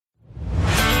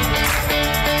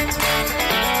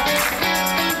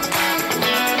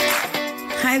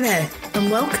there,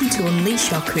 and welcome to Unleash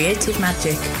Your Creative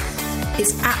Magic.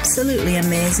 It's absolutely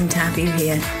amazing to have you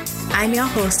here. I'm your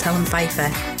host, Helen Pfeiffer,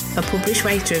 a published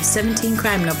writer of 17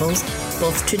 crime novels,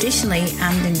 both traditionally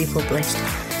and indie published,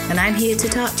 and I'm here to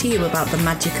talk to you about the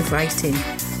magic of writing,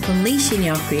 unleashing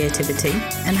your creativity,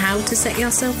 and how to set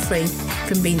yourself free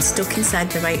from being stuck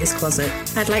inside the writer's closet.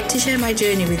 I'd like to share my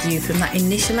journey with you from that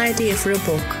initial idea for a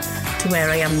book to where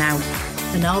I am now,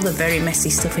 and all the very messy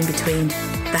stuff in between,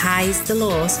 the highs, the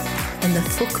lows, and the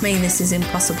fuck me, this is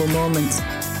impossible moments.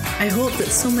 I hope that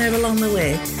somewhere along the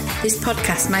way, this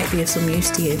podcast might be of some use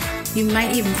to you. You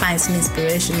might even find some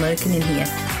inspiration lurking in here.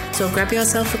 So grab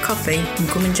yourself a coffee and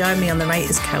come and join me on the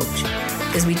writer's couch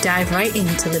as we dive right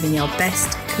into living your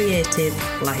best creative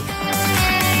life.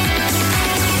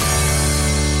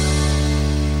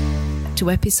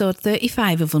 To episode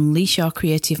 35 of Unleash Your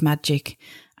Creative Magic.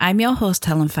 I'm your host,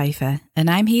 Helen Pfeiffer, and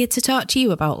I'm here to talk to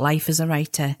you about life as a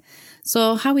writer.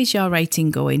 So how is your writing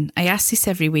going? I ask this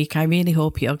every week. I really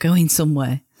hope you're going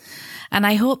somewhere. And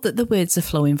I hope that the words are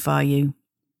flowing for you.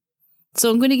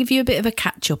 So I'm going to give you a bit of a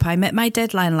catch-up. I met my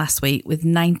deadline last week with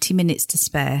 90 minutes to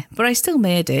spare, but I still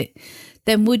made it.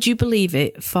 Then would you believe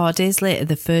it, 4 days later,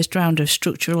 the first round of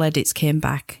structural edits came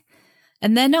back.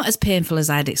 And they're not as painful as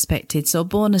I'd expected, so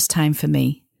bonus time for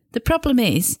me. The problem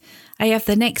is, I have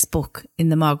the next book in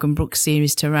the Morgan Brooks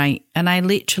series to write, and I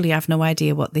literally have no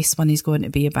idea what this one is going to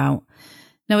be about.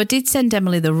 Now, I did send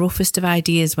Emily the roughest of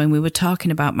ideas when we were talking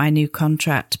about my new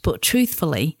contract, but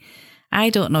truthfully, I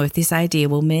don't know if this idea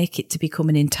will make it to become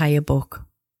an entire book.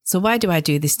 So why do I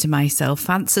do this to myself?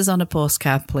 Answers on a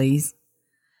postcard, please.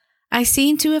 I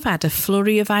seem to have had a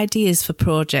flurry of ideas for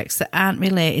projects that aren't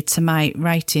related to my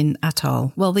writing at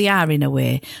all. Well, they are in a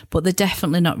way, but they're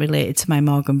definitely not related to my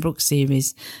Morgan Brooks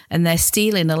series, and they're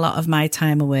stealing a lot of my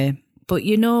time away. But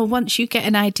you know, once you get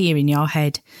an idea in your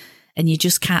head and you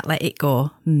just can't let it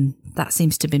go, that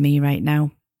seems to be me right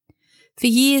now. For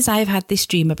years, I've had this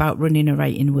dream about running a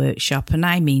writing workshop, and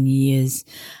I mean years.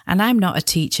 And I'm not a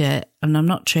teacher and I'm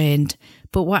not trained,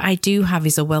 but what I do have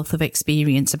is a wealth of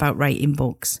experience about writing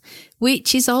books,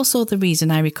 which is also the reason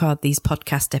I record these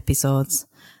podcast episodes.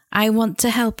 I want to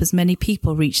help as many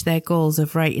people reach their goals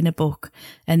of writing a book,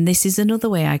 and this is another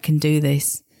way I can do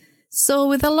this. So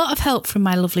with a lot of help from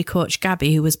my lovely coach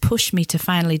Gabby, who has pushed me to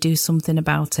finally do something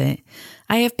about it,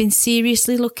 I have been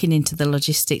seriously looking into the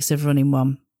logistics of running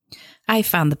one. I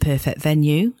found the perfect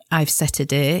venue, I've set a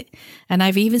date, and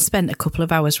I've even spent a couple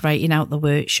of hours writing out the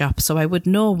workshop so I would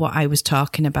know what I was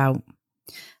talking about.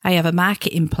 I have a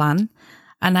marketing plan,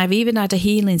 and I've even had a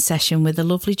healing session with the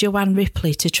lovely Joanne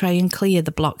Ripley to try and clear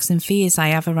the blocks and fears I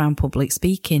have around public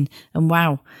speaking, and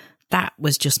wow, that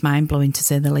was just mind-blowing to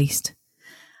say the least.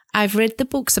 I've read the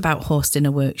books about hosting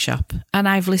a workshop, and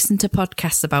I've listened to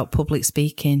podcasts about public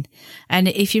speaking. And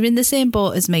if you're in the same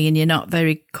boat as me and you're not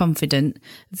very confident,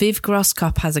 Viv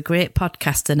Groskop has a great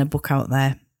podcast and a book out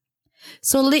there.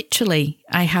 So literally,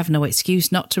 I have no excuse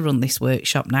not to run this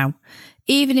workshop now.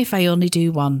 Even if I only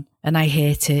do one and I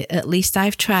hate it, at least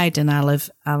I've tried and I'll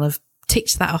have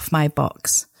ticked that off my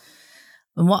box.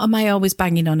 And what am I always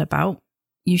banging on about?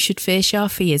 You should face your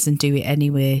fears and do it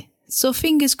anyway. So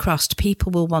fingers crossed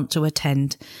people will want to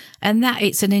attend, and that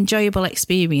it's an enjoyable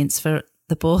experience for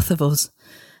the both of us.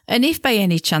 And if by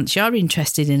any chance you're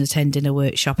interested in attending a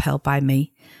workshop held by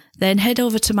me, then head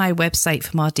over to my website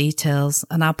for more details,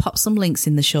 and I'll pop some links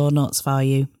in the show notes for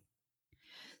you.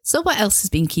 So what else has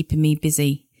been keeping me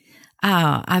busy?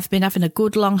 I've been having a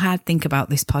good long hard think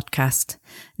about this podcast.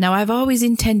 Now, I've always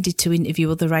intended to interview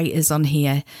other writers on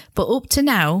here, but up to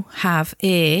now have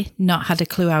A, not had a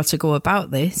clue how to go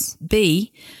about this,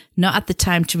 B, not had the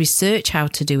time to research how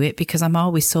to do it because I'm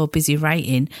always so busy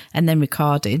writing and then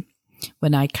recording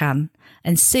when I can,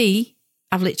 and C,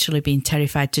 I've literally been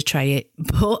terrified to try it,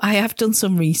 but I have done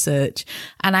some research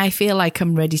and I feel like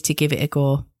I'm ready to give it a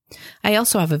go. I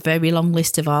also have a very long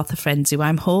list of author friends who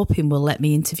I'm hoping will let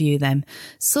me interview them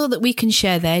so that we can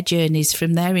share their journeys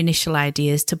from their initial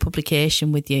ideas to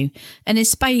publication with you and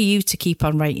inspire you to keep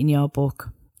on writing your book.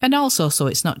 And also so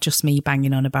it's not just me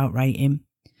banging on about writing.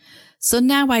 So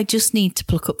now I just need to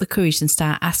pluck up the courage and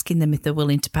start asking them if they're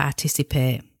willing to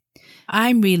participate.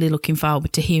 I'm really looking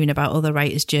forward to hearing about other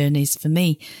writers' journeys for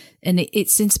me, and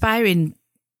it's inspiring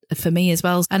for me as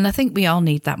well. And I think we all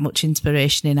need that much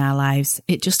inspiration in our lives.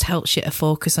 It just helps you to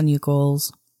focus on your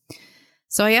goals.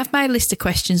 So I have my list of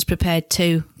questions prepared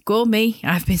too. Go me,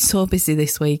 I've been so busy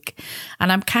this week.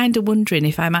 And I'm kind of wondering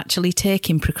if I'm actually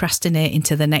taking procrastinating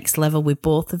to the next level with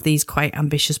both of these quite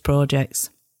ambitious projects.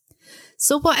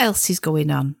 So what else is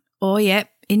going on? Oh, yep,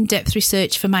 in-depth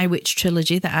research for my witch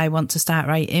trilogy that I want to start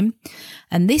writing.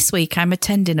 And this week I'm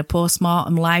attending a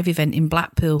postmortem live event in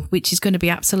Blackpool, which is going to be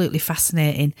absolutely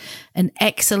fascinating and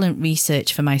excellent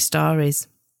research for my stories.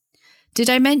 Did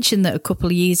I mention that a couple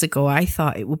of years ago I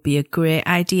thought it would be a great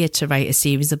idea to write a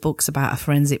series of books about a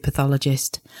forensic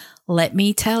pathologist? Let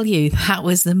me tell you, that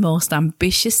was the most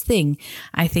ambitious thing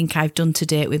I think I've done to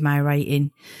date with my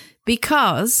writing,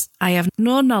 because I have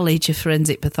no knowledge of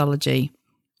forensic pathology.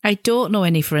 I don't know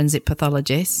any forensic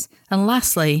pathologists. And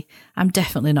lastly, I'm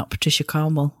definitely not Patricia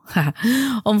Cornwell.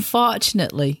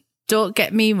 Unfortunately, don't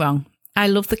get me wrong. I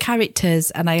love the characters,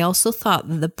 and I also thought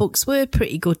that the books were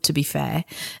pretty good, to be fair,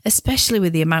 especially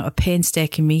with the amount of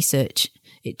painstaking research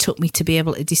it took me to be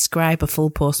able to describe a full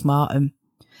postmortem.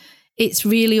 It's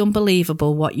really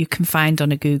unbelievable what you can find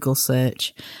on a Google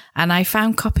search, and I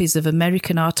found copies of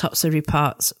American autopsy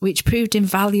reports which proved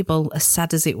invaluable, as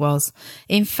sad as it was.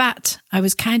 In fact, I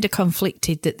was kind of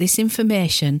conflicted that this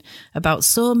information about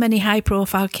so many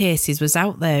high-profile cases was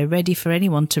out there ready for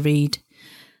anyone to read.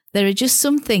 There are just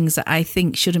some things that I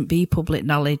think shouldn't be public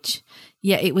knowledge,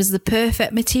 yet it was the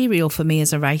perfect material for me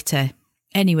as a writer.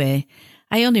 Anyway,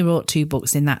 I only wrote 2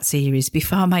 books in that series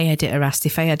before my editor asked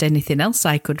if I had anything else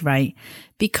I could write,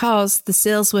 because the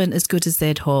sales weren't as good as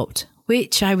they'd hoped,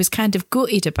 which I was kind of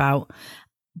gutted about,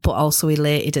 but also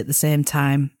elated at the same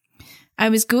time. I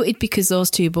was gutted because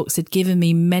those 2 books had given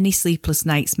me many sleepless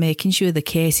nights making sure the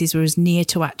cases were as near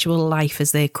to actual life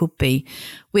as they could be,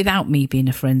 without me being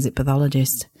a forensic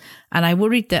pathologist. And I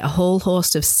worried that a whole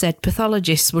host of said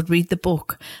pathologists would read the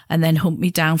book and then hunt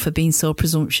me down for being so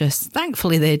presumptuous.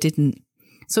 Thankfully, they didn't.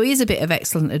 So here's a bit of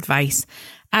excellent advice.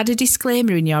 Add a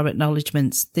disclaimer in your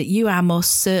acknowledgements that you are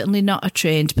most certainly not a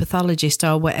trained pathologist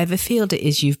or whatever field it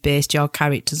is you've based your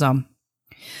characters on,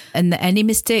 and that any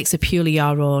mistakes are purely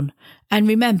your own. And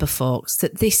remember, folks,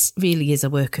 that this really is a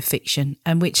work of fiction,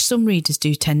 and which some readers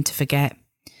do tend to forget.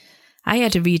 I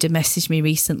had a reader message me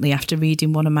recently after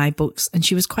reading one of my books, and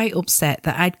she was quite upset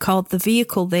that I'd called the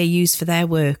vehicle they use for their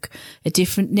work a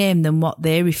different name than what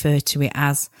they refer to it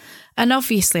as. And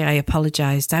obviously I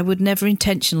apologised. I would never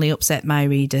intentionally upset my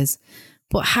readers.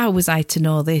 But how was I to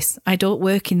know this? I don't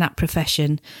work in that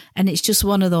profession, and it's just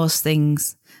one of those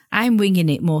things. I'm winging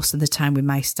it most of the time with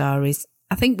my stories.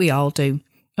 I think we all do.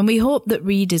 And we hope that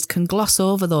readers can gloss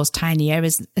over those tiny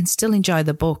errors and still enjoy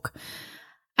the book.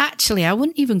 Actually, I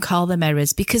wouldn't even call them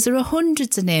errors, because there are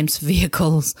hundreds of names for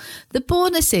vehicles. The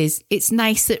bonus is, it's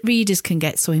nice that readers can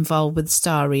get so involved with the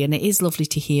story, and it is lovely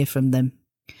to hear from them.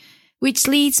 Which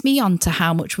leads me on to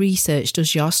how much research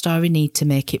does your story need to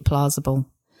make it plausible?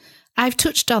 I've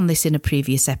touched on this in a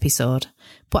previous episode,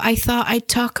 but I thought I'd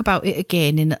talk about it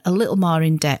again in a little more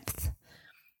in depth.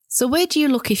 So where do you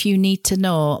look if you need to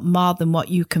know more than what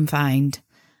you can find?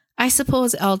 I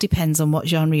suppose it all depends on what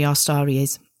genre your story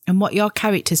is and what your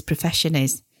character's profession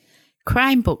is.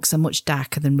 Crime books are much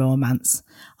darker than romance,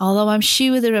 although I'm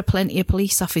sure there are plenty of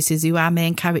police officers who are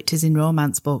main characters in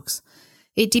romance books.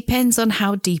 It depends on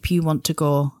how deep you want to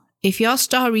go. If your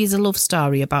story is a love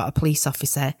story about a police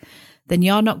officer, then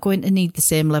you're not going to need the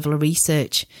same level of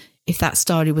research if that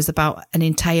story was about an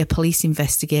entire police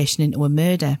investigation into a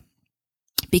murder,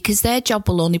 because their job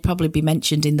will only probably be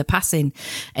mentioned in the passing,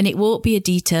 and it won't be a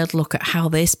detailed look at how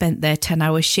they spent their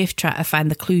 10-hour shift trying to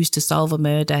find the clues to solve a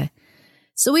murder.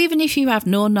 So even if you have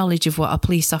no knowledge of what a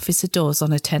police officer does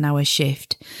on a 10-hour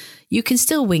shift, you can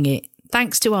still wing it,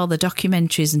 thanks to all the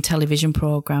documentaries and television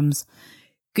programmes.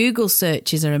 Google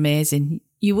searches are amazing.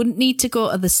 You wouldn't need to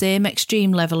go to the same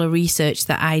extreme level of research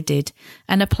that I did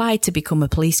and apply to become a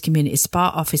police community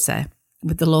support officer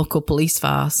with the local police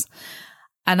force.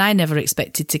 And I never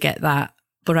expected to get that,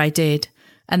 but I did,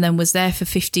 and then was there for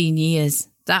 15 years.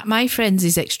 That, my friends,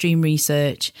 is extreme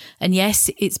research. And yes,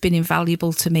 it's been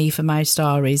invaluable to me for my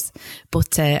stories,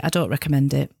 but I don't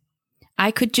recommend it.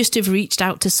 I could just have reached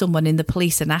out to someone in the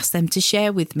police and asked them to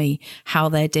share with me how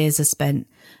their days are spent.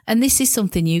 And this is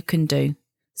something you can do.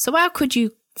 So how could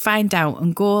you find out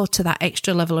and go to that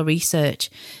extra level of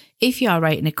research if you're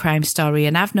writing a crime story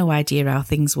and have no idea how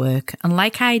things work, and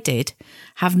like I did,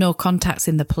 have no contacts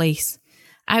in the police?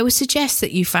 I would suggest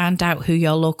that you find out who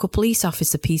your local police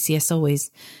officer PCSO is,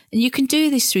 and you can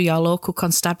do this through your local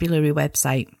constabulary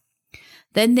website.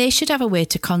 Then they should have a way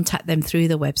to contact them through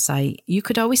the website. You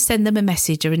could always send them a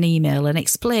message or an email and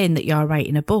explain that you're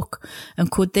writing a book,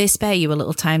 and could they spare you a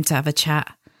little time to have a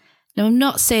chat? Now, I'm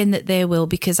not saying that they will,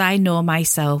 because I know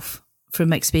myself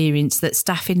from experience that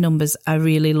staffing numbers are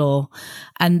really low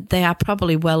and they are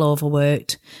probably well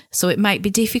overworked, so it might be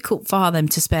difficult for them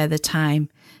to spare the time.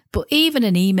 But even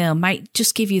an email might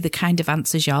just give you the kind of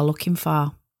answers you're looking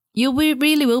for. You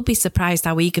really will be surprised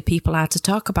how eager people are to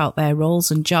talk about their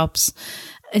roles and jobs.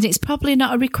 And it's probably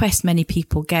not a request many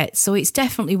people get, so it's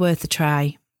definitely worth a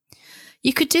try.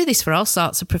 You could do this for all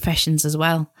sorts of professions as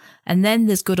well. And then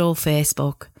there's good old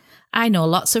Facebook. I know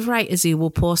lots of writers who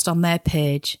will post on their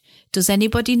page. Does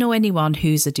anybody know anyone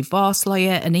who's a divorce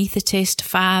lawyer, anaesthetist,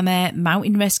 farmer,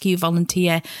 mountain rescue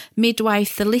volunteer,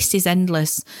 midwife? The list is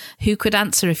endless, who could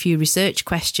answer a few research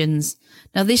questions.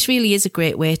 Now, this really is a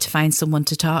great way to find someone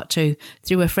to talk to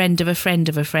through a friend of a friend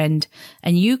of a friend.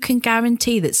 And you can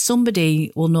guarantee that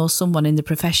somebody will know someone in the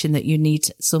profession that you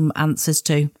need some answers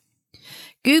to.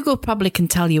 Google probably can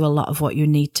tell you a lot of what you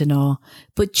need to know,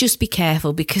 but just be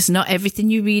careful because not everything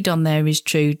you read on there is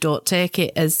true. Don't take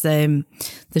it as the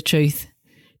truth.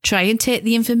 Try and take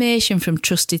the information from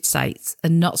trusted sites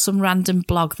and not some random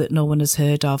blog that no one has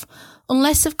heard of.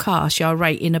 Unless, of course, you're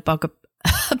writing a blog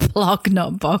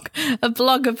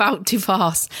about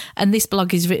divorce, and this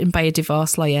blog is written by a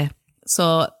divorce lawyer.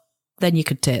 So then you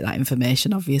could take that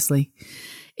information, obviously.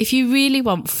 If you really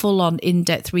want full-on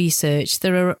in-depth research,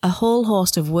 there are a whole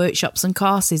host of workshops and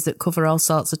courses that cover all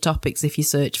sorts of topics if you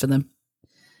search for them.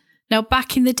 Now,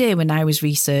 back in the day when I was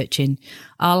researching,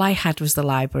 all I had was the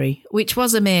library, which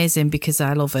was amazing because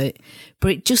I love it,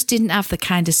 but it just didn't have the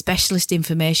kind of specialist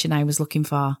information I was looking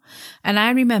for. And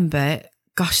I remember,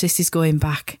 gosh, this is going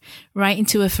back, writing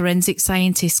to a forensic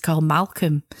scientist called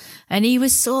Malcolm. And he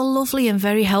was so lovely and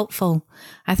very helpful.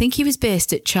 I think he was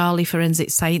based at Charlie Forensic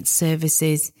Science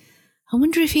Services. I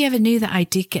wonder if he ever knew that I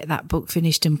did get that book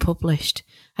finished and published.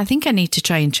 I think I need to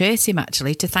try and trace him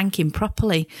actually to thank him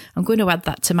properly. I'm going to add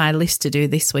that to my list to do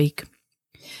this week.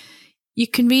 You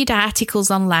can read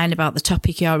articles online about the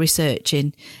topic you're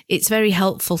researching. It's very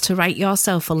helpful to write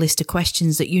yourself a list of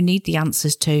questions that you need the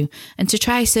answers to and to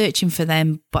try searching for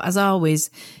them. But as always,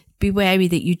 be wary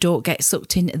that you don't get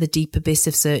sucked into the deep abyss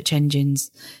of search engines.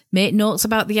 Make notes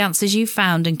about the answers you've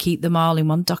found and keep them all in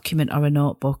one document or a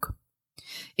notebook.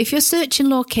 If you're searching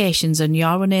locations and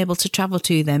you're unable to travel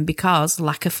to them because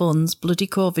lack of funds, bloody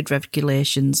COVID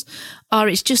regulations, or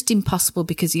it's just impossible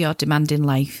because of your demanding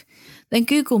life, then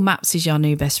Google Maps is your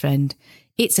new best friend.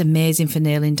 It's amazing for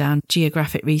nailing down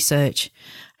geographic research.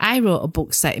 I wrote a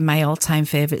book set in my all-time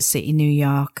favourite city, New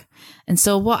York. And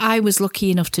so what I was lucky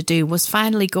enough to do was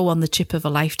finally go on the trip of a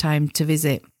lifetime to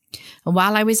visit. And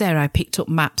while I was there, I picked up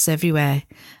maps everywhere.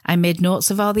 I made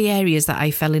notes of all the areas that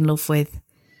I fell in love with.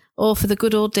 Oh, for the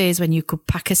good old days when you could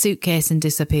pack a suitcase and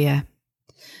disappear.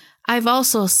 I've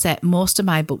also set most of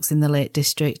my books in the Lake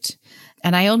District,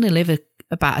 and I only live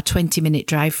about a 20-minute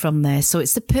drive from there, so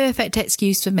it's the perfect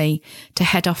excuse for me to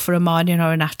head off for a morning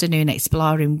or an afternoon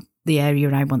exploring the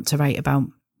area I want to write about.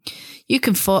 You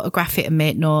can photograph it and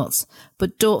make notes,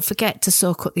 but don't forget to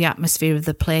soak up the atmosphere of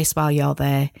the place while you're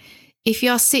there. If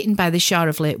you're sitting by the shore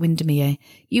of Lake Windermere,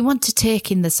 you want to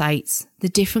take in the sights, the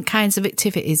different kinds of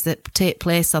activities that take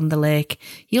place on the lake.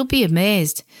 You'll be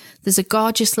amazed. There's a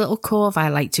gorgeous little cove I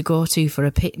like to go to for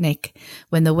a picnic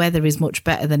when the weather is much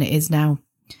better than it is now.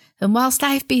 And whilst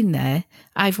I've been there,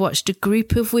 I've watched a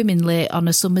group of women late on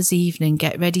a summer's evening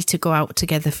get ready to go out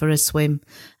together for a swim.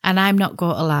 And I'm not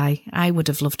going to lie, I would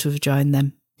have loved to have joined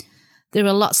them. There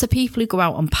are lots of people who go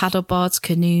out on paddleboards,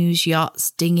 canoes,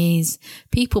 yachts, dinghies,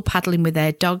 people paddling with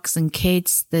their dogs and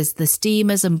kids. There's the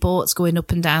steamers and boats going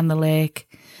up and down the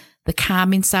lake. The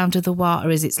calming sound of the water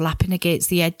as it's lapping against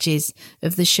the edges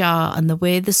of the shore and the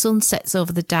way the sun sets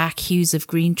over the dark hues of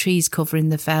green trees covering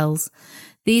the fells.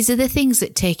 These are the things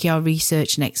that take your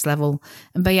research next level,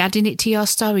 and by adding it to your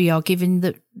story, you're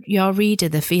giving your reader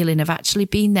the feeling of actually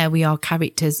being there with your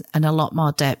characters and a lot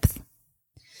more depth.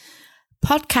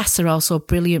 Podcasts are also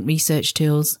brilliant research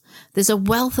tools. There's a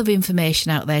wealth of information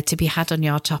out there to be had on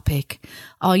your topic.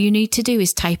 All you need to do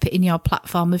is type it in your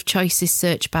platform of choice's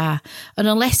search bar, and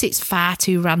unless it's far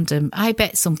too random, I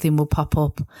bet something will pop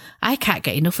up. I can't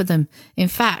get enough of them. In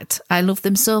fact, I love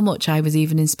them so much I was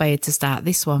even inspired to start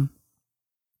this one.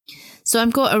 So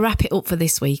I'm going to wrap it up for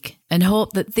this week and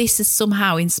hope that this has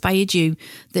somehow inspired you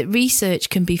that research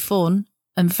can be fun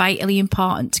and vitally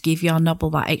important to give your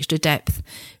novel that extra depth,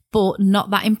 but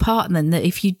not that important then that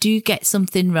if you do get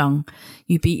something wrong,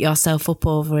 you beat yourself up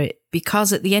over it,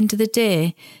 because at the end of the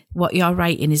day, what you're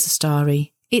writing is a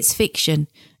story. It's fiction.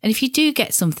 And if you do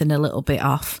get something a little bit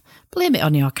off, blame it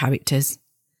on your characters.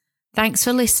 Thanks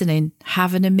for listening.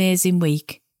 Have an amazing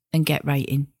week and get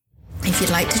writing. If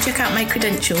you'd like to check out my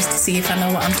credentials to see if I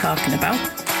know what I'm talking about,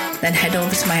 then head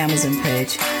over to my Amazon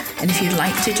page. And if you'd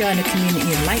like to join a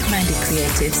community of like-minded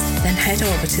creatives, then head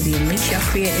over to the Unleash Your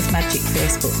Creative Magic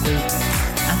Facebook group.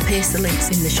 I'll paste the links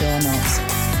in the show notes.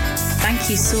 Thank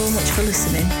you so much for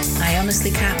listening. I honestly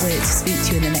can't wait to speak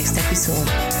to you in the next episode.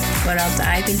 where I'll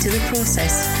dive into the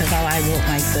process of how I wrote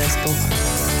my first book.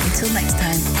 Until next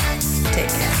time, take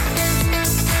care.